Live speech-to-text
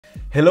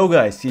Hello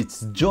guys,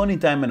 it's Johnny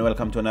time and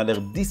welcome to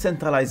another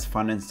decentralized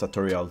finance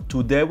tutorial.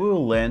 Today we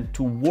will learn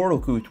to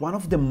work with one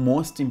of the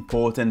most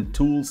important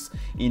tools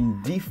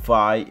in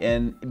DeFi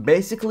and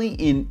basically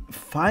in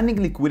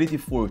finding liquidity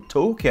for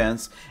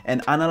tokens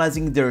and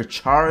analyzing their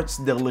charts,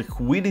 their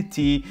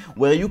liquidity,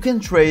 where you can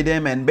trade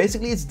them, and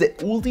basically it's the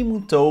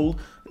ultimate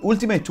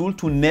tool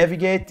to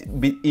navigate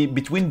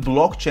between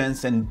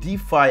blockchains and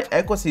DeFi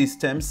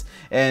ecosystems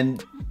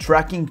and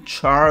tracking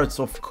charts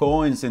of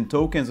coins and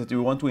tokens that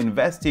you want to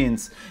invest in,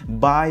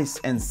 buys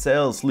and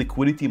sells,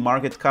 liquidity,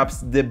 market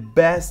caps, the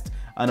best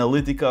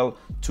analytical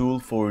tool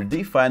for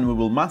DeFi, and we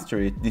will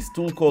master it. This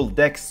tool called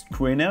DEX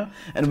Screener,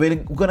 and we're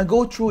gonna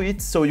go through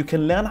it so you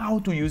can learn how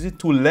to use it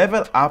to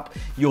level up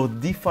your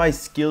DeFi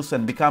skills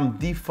and become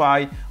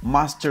DeFi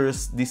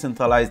masters,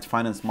 decentralized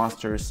finance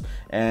masters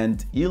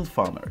and yield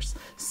farmers.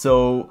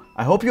 So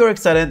I hope you're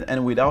excited,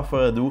 and without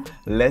further ado,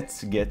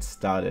 let's get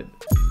started.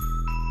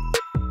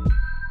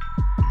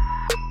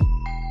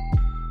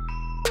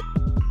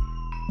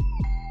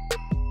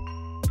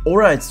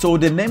 Alright, so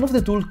the name of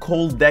the tool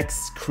called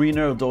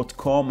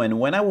DEXscreener.com, and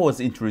when I was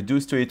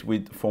introduced to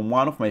it from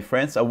one of my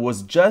friends, I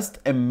was just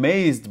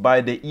amazed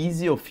by the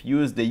ease of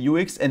use, the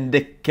UX and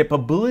the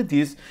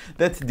capabilities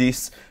that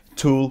this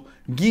tool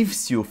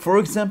gives you. For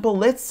example,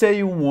 let's say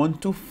you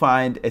want to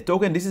find a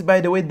token. This is, by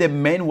the way, the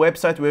main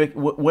website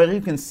where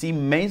you can see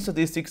main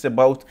statistics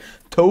about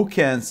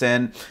tokens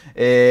and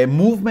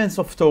movements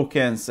of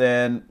tokens,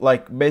 and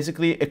like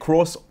basically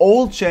across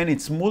all chain.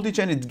 It's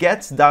multi-chain. It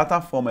gets data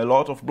from a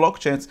lot of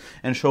blockchains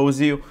and shows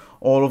you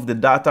all of the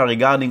data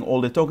regarding all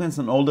the tokens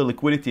and all the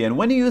liquidity. And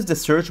when you use the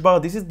search bar,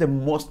 this is the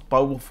most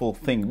powerful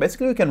thing.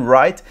 Basically, you can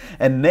write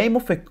a name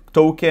of a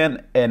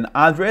token, an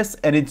address,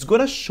 and it's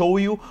gonna show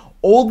you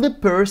all the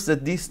pairs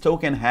that this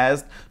token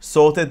has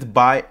sorted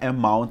by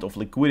amount of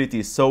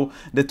liquidity. So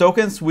the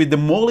tokens with the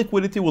more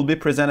liquidity will be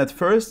presented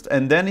first,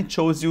 and then it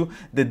shows you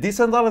the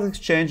decentralized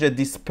exchange that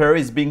this pair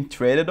is being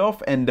traded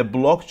off, and the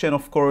blockchain,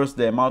 of course,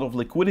 the amount of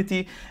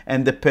liquidity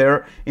and the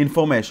pair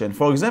information.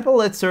 For example,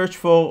 let's search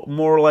for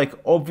more like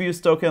obvious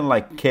token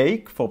like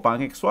Cake for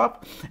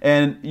PancakeSwap,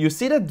 and you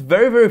see that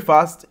very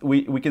fast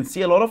we can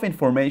see a lot of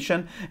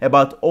information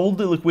about all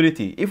the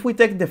liquidity. If we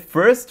take the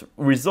first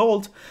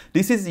result,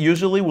 this is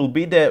usually will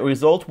be the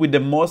result with the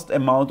most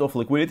amount of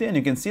liquidity, and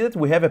you can see that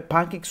we have a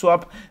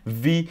PancakeSwap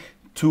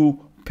V2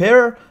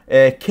 pair,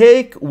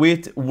 Cake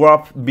with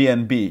Wrap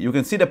BNB. You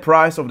can see the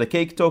price of the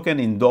Cake token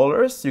in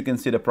dollars. You can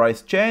see the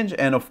price change,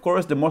 and of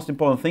course the most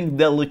important thing,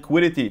 the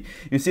liquidity.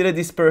 You see that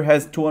this pair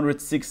has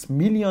 $206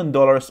 million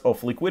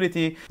of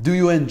liquidity. Do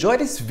you enjoy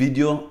this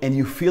video and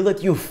you feel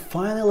that you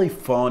finally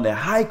found a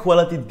high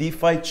quality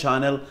DeFi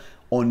channel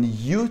on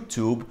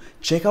YouTube?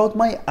 Check out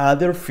my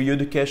other free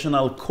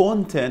educational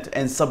content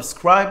and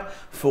subscribe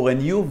for a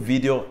new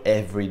video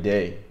every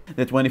day.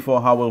 The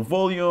 24-hour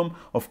volume,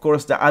 of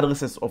course, the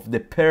addresses of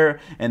the pair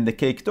and the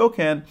Cake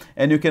token,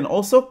 and you can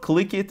also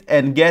click it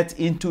and get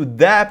into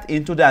depth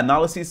into the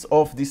analysis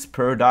of this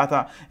pair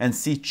data and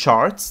see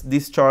charts.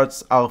 These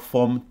charts are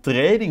from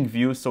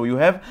TradingView, so you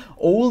have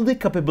all the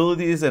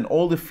capabilities and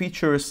all the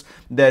features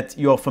that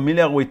you are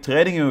familiar with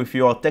trading. If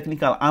you are a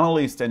technical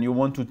analyst and you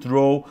want to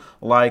draw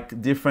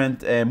like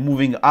different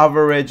moving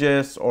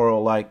averages or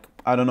like,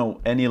 I don't know,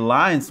 any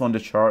lines on the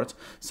chart,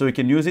 so you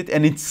can use it,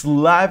 and it's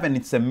live and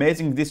it's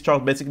amazing. This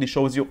chart basically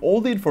shows you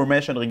all the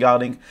information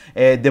regarding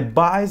the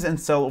buys and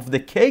sell of the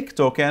Cake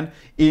token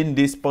in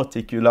this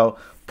particular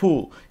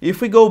pool. If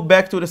we go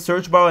back to the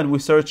search bar and we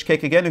search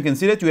Cake again, you can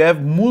see that you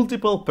have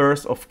multiple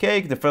pairs of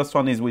Cake. The first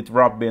one is with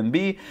Wrap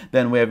BNB,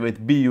 then we have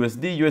with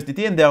BUSD,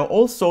 USDT, and they are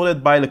all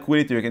sorted by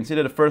liquidity. You can see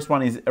that the first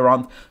one is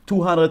around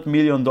 $200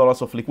 million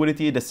of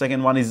liquidity. The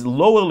second one is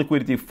lower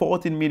liquidity,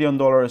 $14 million,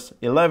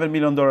 $11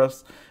 million,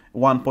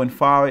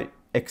 1.5,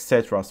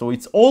 etc. So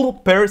it's all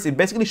pairs. It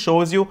basically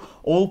shows you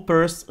all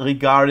pairs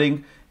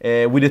regarding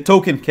with the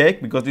token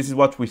Cake, because this is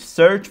what we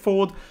search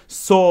for,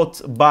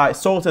 sorted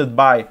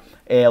by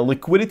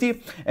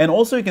liquidity. And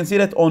also you can see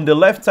that on the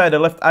left side, the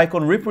left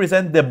icon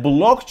represents the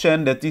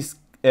blockchain that this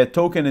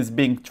token is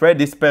being traded.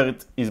 This pair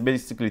is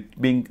basically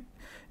being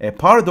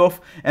part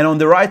of, and on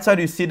the right side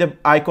you see the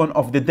icon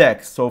of the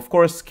DEX. So of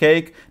course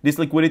Cake, this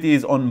liquidity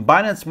is on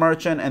Binance Smart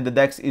Chain, and the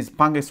DEX is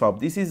PancakeSwap.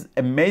 This is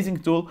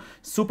amazing tool,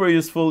 super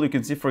useful. You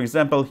can see, for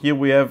example, here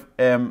we have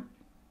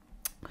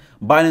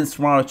Binance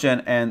Smart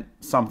Chain and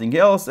something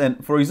else.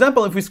 And for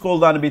example, if we scroll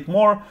down a bit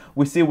more,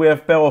 we see we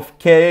have pair of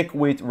Cake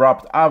with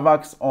wrapped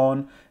AVAX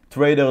on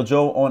Trader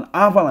Joe on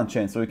Avalanche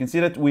chain. So you can see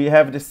that we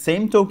have the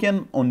same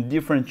token on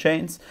different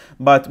chains,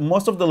 but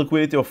most of the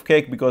liquidity of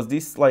Cake, because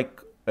this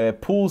like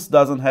pools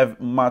doesn't have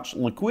much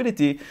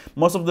liquidity,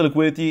 most of the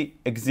liquidity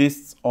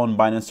exists on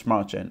Binance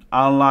Smart Chain.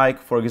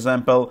 Unlike, for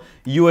example,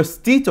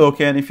 UST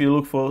token, if you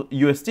look for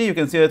UST, you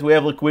can see that we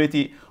have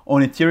liquidity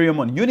on Ethereum,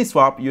 on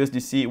Uniswap,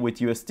 USDC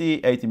with UST,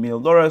 $80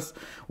 million.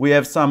 We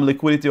have some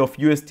liquidity of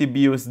UST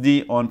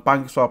BUSD on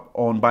PancakeSwap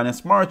on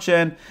Binance Smart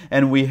Chain,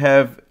 and we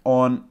have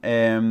on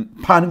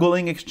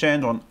Pangolin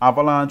exchange, on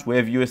Avalanche. We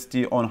have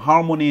UST on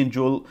Harmony and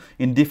Jewel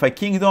in DeFi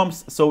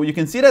Kingdoms. So you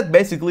can see that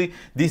basically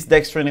this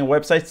DEX Screener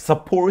website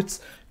supports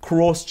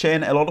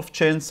cross-chain. A lot of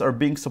chains are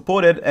being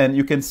supported, and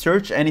you can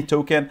search any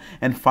token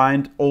and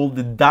find all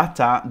the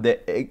data, the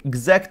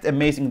exact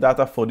amazing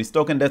data for this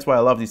token. That's why I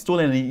love this tool,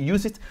 and I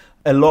use it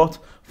a lot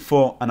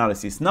for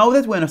analysis. Now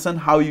that we understand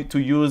how to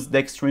use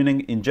DEX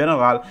screening in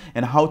general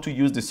and how to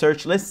use the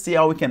search, let's see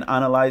how we can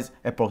analyze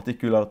a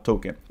particular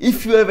token.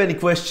 If you have any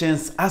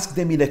questions, ask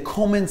them in the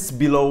comments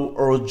below,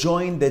 or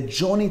join the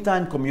Johnny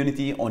Time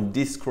community on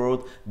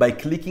Discord by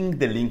clicking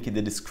the link in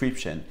the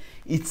description.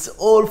 It's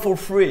all for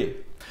free.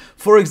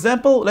 For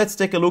example, let's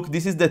take a look.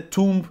 This is the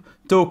Tomb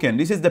token.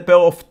 This is the pair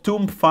of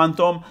Tomb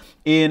Fantom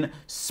in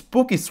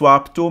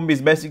SpookySwap. Tomb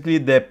is basically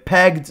the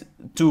pegged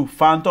to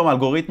Fantom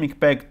algorithmic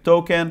peg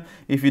token.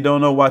 If you don't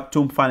know what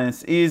Tomb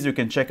Finance is, you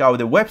can check out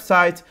the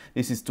website.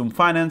 This is Tomb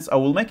Finance. I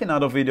will make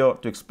another video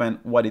to explain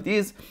what it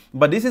is,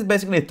 but this is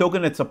basically a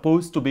token that's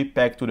supposed to be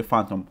pegged to the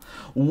Fantom.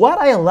 What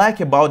I like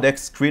about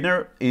DEX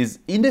Screener is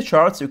in the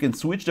charts you can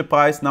switch the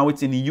price. Now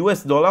it's in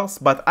US dollars,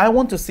 but I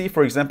want to see,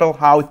 for example,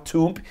 how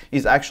Tomb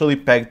is actually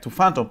pegged to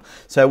Fantom.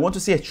 So I want to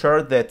see a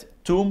chart that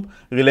Tomb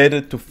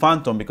related to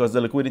Fantom, because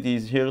the liquidity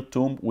is here,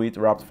 Tomb with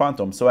wrapped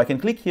Fantom. So I can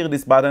click here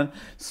this button,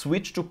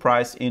 switch to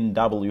price in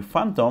W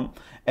Fantom,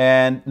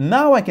 and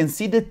now I can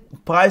see the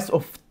price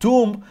of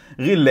Tomb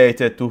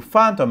related to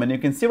Fantom, and you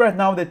can see right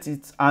now that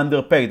it's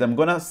underpegged. I'm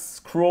gonna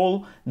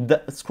scroll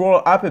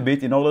up a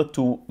bit in order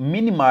to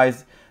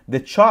minimize the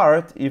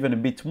chart even a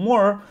bit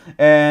more,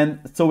 and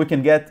so we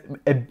can get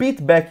a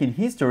bit back in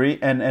history.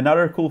 And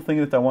another cool thing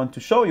that I want to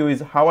show you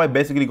is how I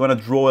basically gonna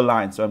draw a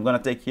line. So I'm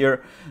gonna take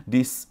here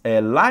this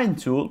line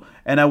tool,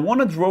 and I want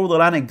to draw the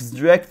line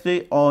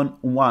exactly on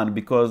 1,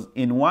 because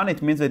in 1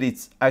 it means that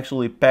it's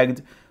actually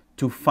pegged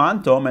to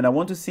Fantom, and I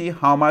want to see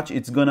how much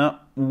it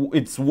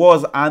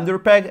was under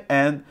peg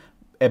and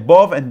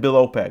above and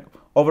below peg,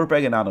 over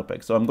peg and under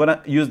peg. So I'm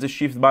gonna use the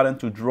shift button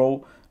to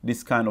draw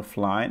this kind of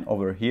line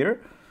over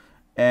here.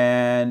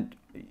 And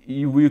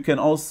you can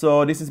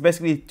also, this is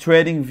basically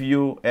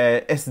TradingView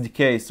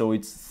SDK, so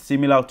it's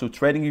similar to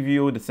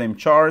TradingView, the same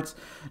charts.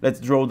 Let's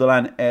draw the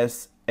line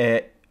as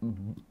a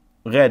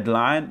red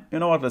line. You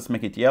know what, let's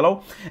make it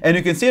yellow. And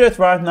you can see that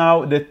right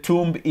now the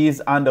Tomb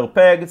is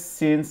underpegged.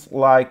 Since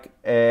like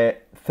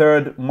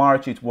 3rd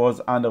March it was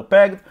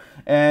underpegged,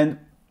 and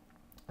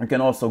you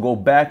can also go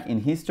back in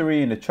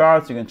history in the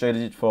charts. You can change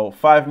it for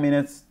 5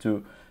 minutes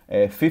to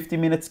 50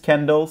 minutes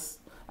candles.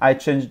 I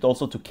changed it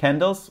also to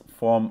candles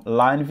from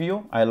line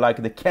view. I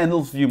like the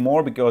candles view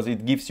more because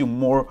it gives you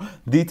more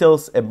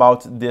details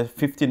about the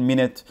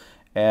 15-minute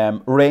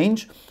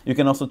range. You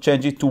can also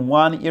change it to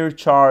 1-year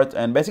chart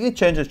and basically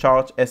change the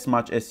chart as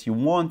much as you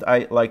want.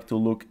 I like to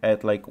look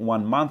at like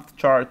 1 month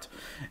chart,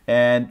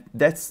 and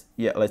that's,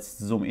 yeah, let's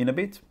zoom in a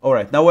bit. All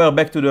right, now we're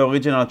back to the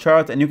original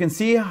chart, and you can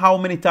see how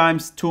many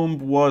times Tomb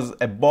was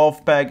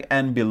above peg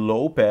and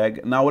below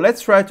peg. Now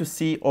let's try to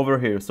see over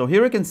here. So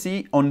here you can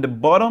see on the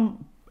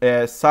bottom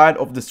side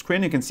of the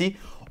screen, you can see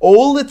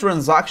all the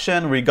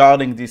transaction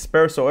regarding this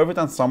pair. So every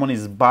time someone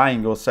is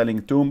buying or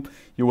selling Tomb,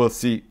 you will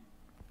see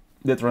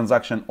the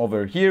transaction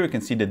over here. You can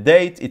see the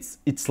date.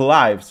 It's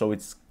live, so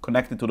it's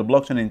connected to the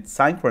blockchain and it's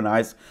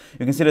synchronized.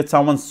 You can see that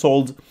someone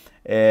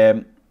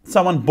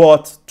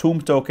bought Tomb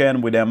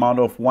token with the amount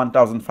of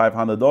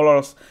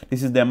 $1,500.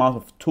 This is the amount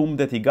of Tomb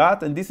that he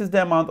got, and this is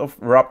the amount of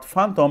wrapped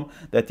Fantom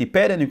that he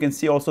paid. And you can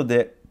see also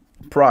the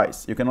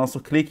price. You can also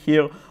click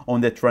here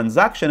on the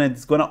transaction, and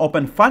it's going to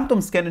open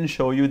Fantom Scan and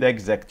show you the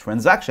exact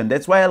transaction.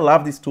 That's why I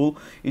love this tool.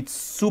 It's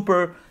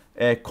super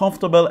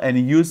comfortable and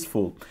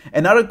useful.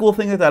 Another cool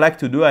thing that I like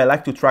to do, I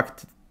like to track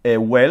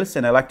whales,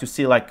 and I like to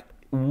see like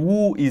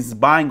who is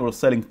buying or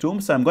selling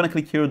Tomb. So I'm going to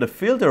click here the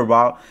filter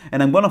bar,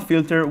 and I'm going to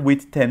filter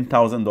with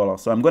 $10,000.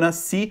 So I'm going to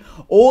see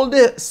all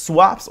the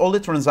swaps, all the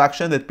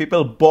transactions that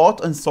people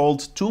bought and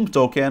sold Tomb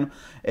token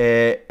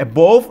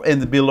above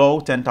and below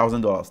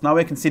 $10,000. Now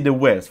I can see the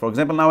whales. For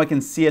example, now I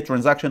can see a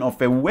transaction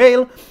of a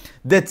whale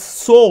that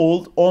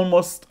sold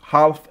almost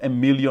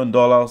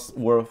 $500,000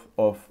 worth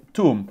of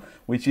Tomb,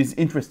 which is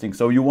interesting.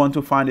 So you want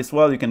to find this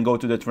well, you can go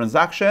to the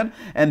transaction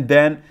and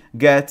then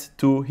get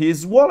to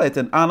his wallet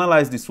and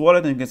analyze this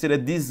wallet, and you can see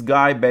that this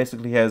guy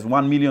basically has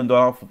 $1 million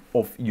of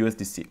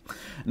USDC.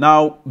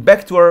 Now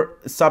back to our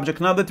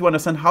subject. Now that you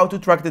understand how to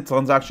track the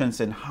transactions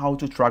and how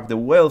to track the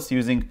whales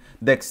using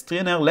DEX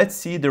Screener, let's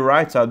see the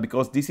right side,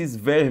 because this is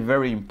very,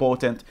 very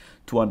important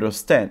to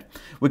understand.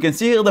 We can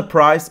see here the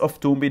price of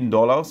Tomb in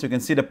dollars. You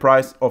can see the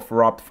price of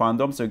wrapped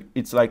Fantom. So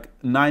it's like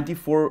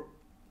 94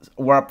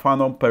 wrapped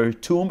Fantom per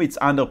Tomb. It's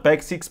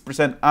underpegged,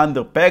 6%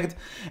 underpegged,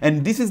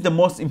 and this is the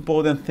most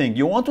important thing.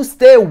 You want to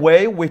stay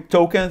away with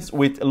tokens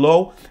with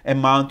low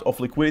amount of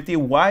liquidity.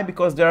 Why?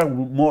 Because they are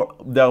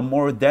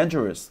more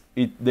dangerous.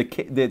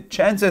 The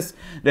chances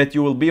that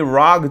you will be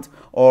rugged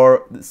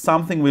or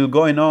something will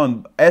going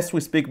on as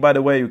we speak. By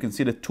the way, you can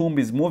see the Tomb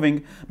is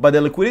moving, but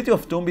the liquidity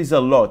of Tomb is a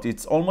lot.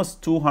 It's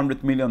almost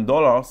 $200 million,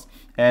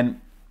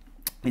 and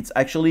it's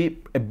actually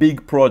a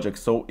big project.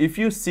 So if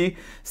you see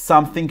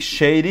something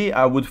shady,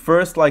 I would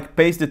first like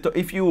paste the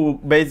if you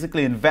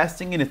basically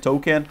investing in a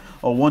token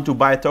or want to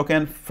buy a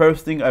token,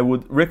 first thing I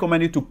would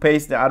recommend you to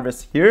paste the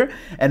address here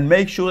and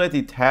make sure that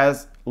it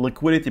has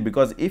liquidity,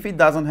 because if it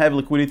doesn't have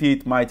liquidity,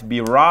 it might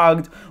be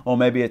rugged, or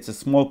maybe it's a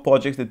small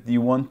project that you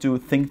want to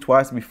think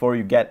twice before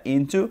you get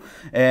into.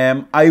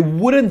 I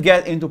wouldn't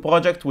get into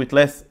project with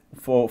less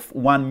for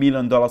 $1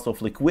 million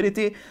of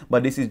liquidity,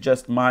 but this is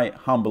just my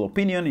humble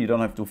opinion. You don't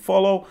have to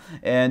follow.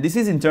 And this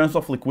is in terms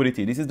of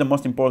liquidity. This is the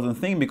most important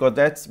thing, because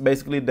that's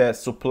basically the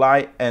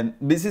supply, and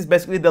this is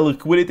basically the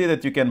liquidity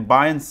that you can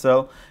buy and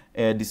sell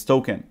this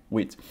token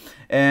with.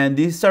 And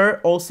these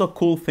are also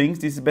cool things.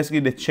 This is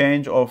basically the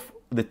change of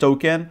the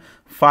token: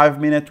 5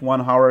 minutes,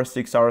 1 hour,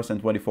 6 hours, and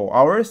 24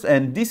 hours.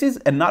 And this is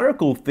another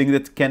cool thing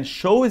that can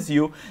shows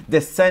you the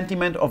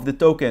sentiment of the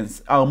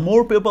tokens. Are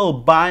more people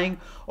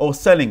buying or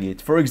selling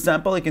it? For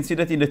example, you can see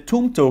that in the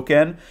TOM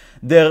token,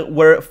 there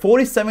were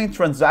 47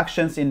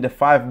 transactions in the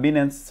 5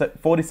 minutes,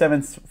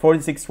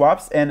 46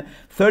 swaps, and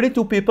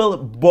 32 people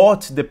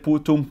bought the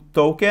TOM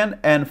token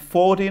and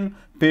 14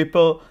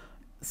 people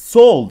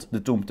sold the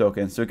TOM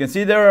token. So you can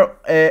see there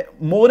are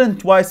more than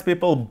twice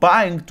people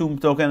buying TOM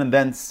token and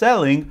then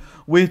selling,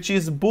 which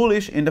is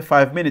bullish in the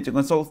 5 minutes. You can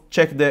also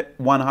check the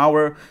 1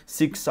 hour,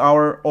 6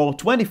 hour, or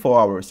 24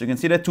 hours. You can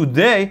see that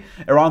today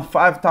around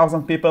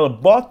 5,000 people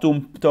bought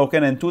TOM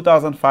token and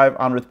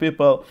 2,500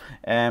 people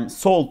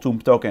sold TOM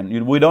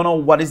token. We don't know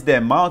what is the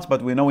amount,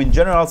 but we know in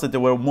general that there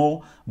were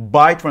more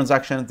buy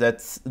transactions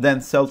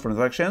than sell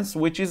transactions,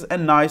 which is a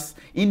nice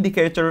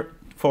indicator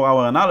for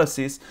our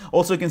analysis.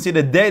 Also, you can see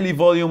the daily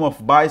volume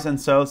of buys and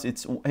sells.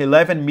 It's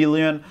 $11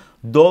 million.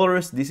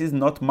 This is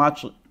not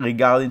much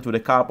regarding to the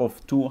cap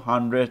of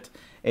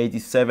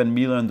 $287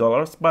 million,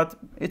 but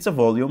it's a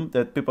volume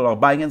that people are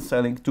buying and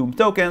selling TOM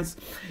tokens.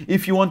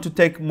 If you want to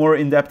take more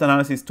in-depth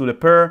analysis to the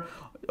pair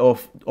or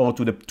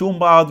to the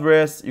TOM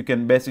address, you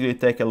can basically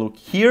take a look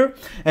here.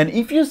 And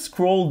if you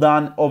scroll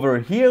down over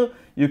here,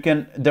 you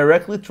can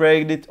directly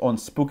trade it on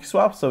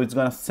SpookySwap. So it's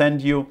gonna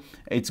send you,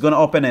 it's gonna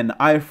open an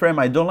iframe.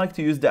 I don't like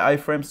to use the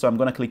iframe, so I'm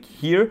gonna click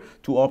here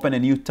to open a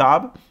new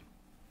tab.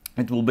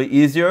 It will be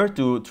easier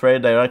to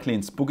trade directly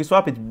in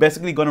SpookySwap. It's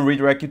basically gonna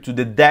redirect you to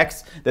the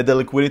DEX that the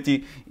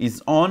liquidity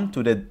is on,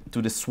 to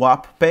the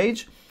swap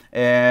page.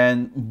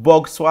 And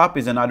Bog Swap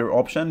is another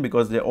option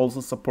because they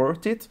also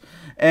support it.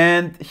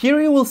 And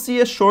here you will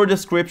see a short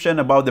description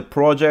about the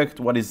project,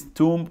 what is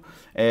TOM,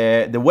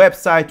 the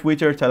website,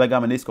 Twitter,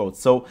 Telegram, and Discord.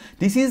 So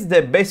this is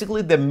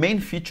basically the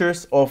main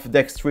features of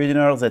DEX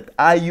Screener that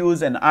I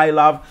use and I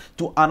love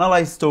to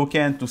analyze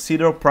token, to see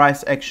their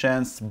price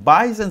actions,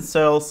 buys and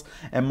sells,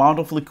 amount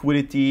of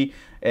liquidity,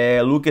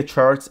 look at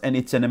charts, and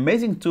it's an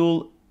amazing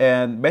tool.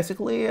 And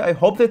basically, I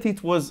hope that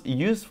it was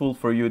useful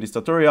for you, this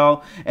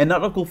tutorial.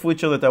 Another cool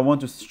feature that I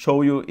want to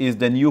show you is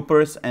the new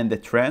pairs and the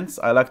trends.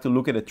 I like to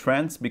look at the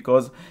trends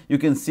because you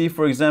can see,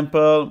 for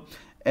example,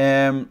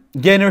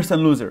 gainers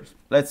and losers.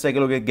 Let's take a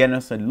look at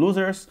gainers and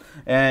losers.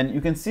 And you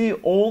can see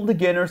all the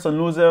gainers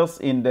and losers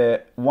in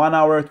the 1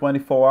 hour,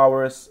 24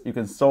 hours. You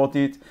can sort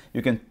it.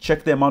 You can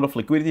check the amount of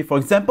liquidity. For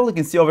example, you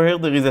can see over here,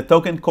 there is a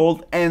token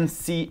called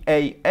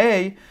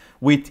NCAA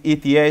with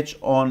ETH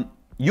on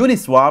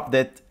Uniswap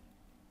that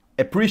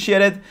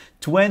appreciated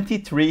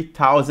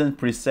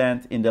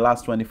 23,000% in the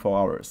last 24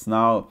 hours.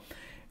 Now,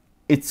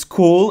 it's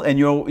cool, and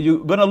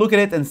you're gonna look at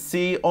it and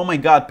see, oh my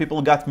God, people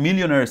got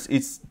millionaires.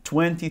 It's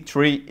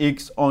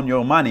 23x on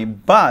your money.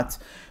 But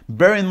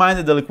bear in mind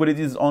that the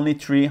liquidity is only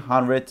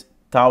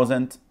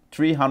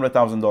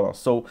 $300,000.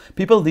 So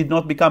people did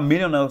not become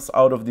millionaires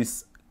out of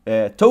this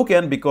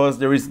token because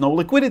there is no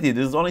liquidity.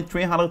 There's only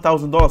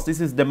 $300,000. This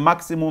is the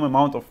maximum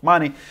amount of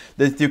money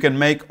that you can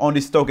make on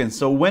this token.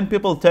 So when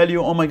people tell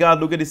you, oh my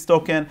God, look at this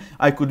token,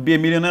 I could be a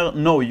millionaire.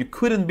 No, you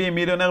couldn't be a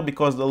millionaire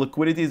because the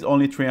liquidity is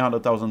only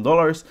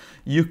 $300,000.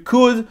 You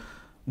could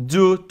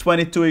do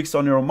 22x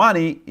on your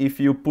money if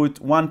you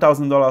put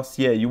 $1,000.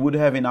 Yeah, you would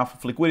have enough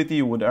of liquidity.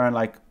 You would earn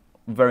like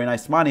very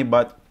nice money,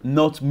 but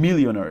not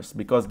millionaires,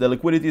 because the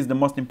liquidity is the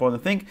most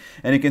important thing.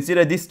 And you can see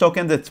that these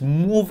tokens that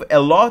move a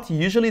lot,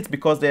 usually it's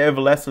because they have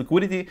less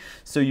liquidity,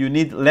 so you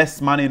need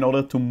less money in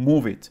order to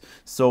move it.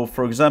 So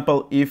for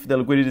example, if the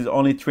liquidity is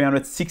only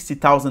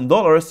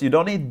 $360,000, you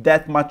don't need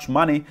that much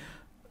money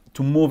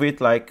to move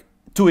it like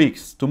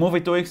 2x. To move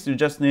it 2x, you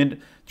just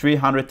need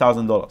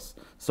 $300,000.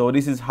 So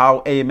this is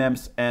how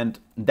AMMs and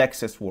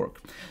DEXes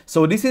work.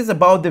 So this is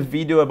about the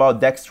video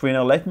about DEX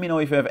Screener. Let me know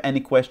if you have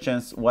any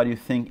questions, what you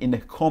think in the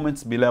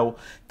comments below.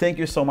 Thank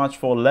you so much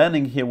for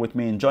learning here with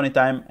me in Johnny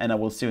Time, and I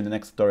will see you in the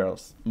next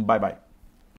tutorials. Bye bye.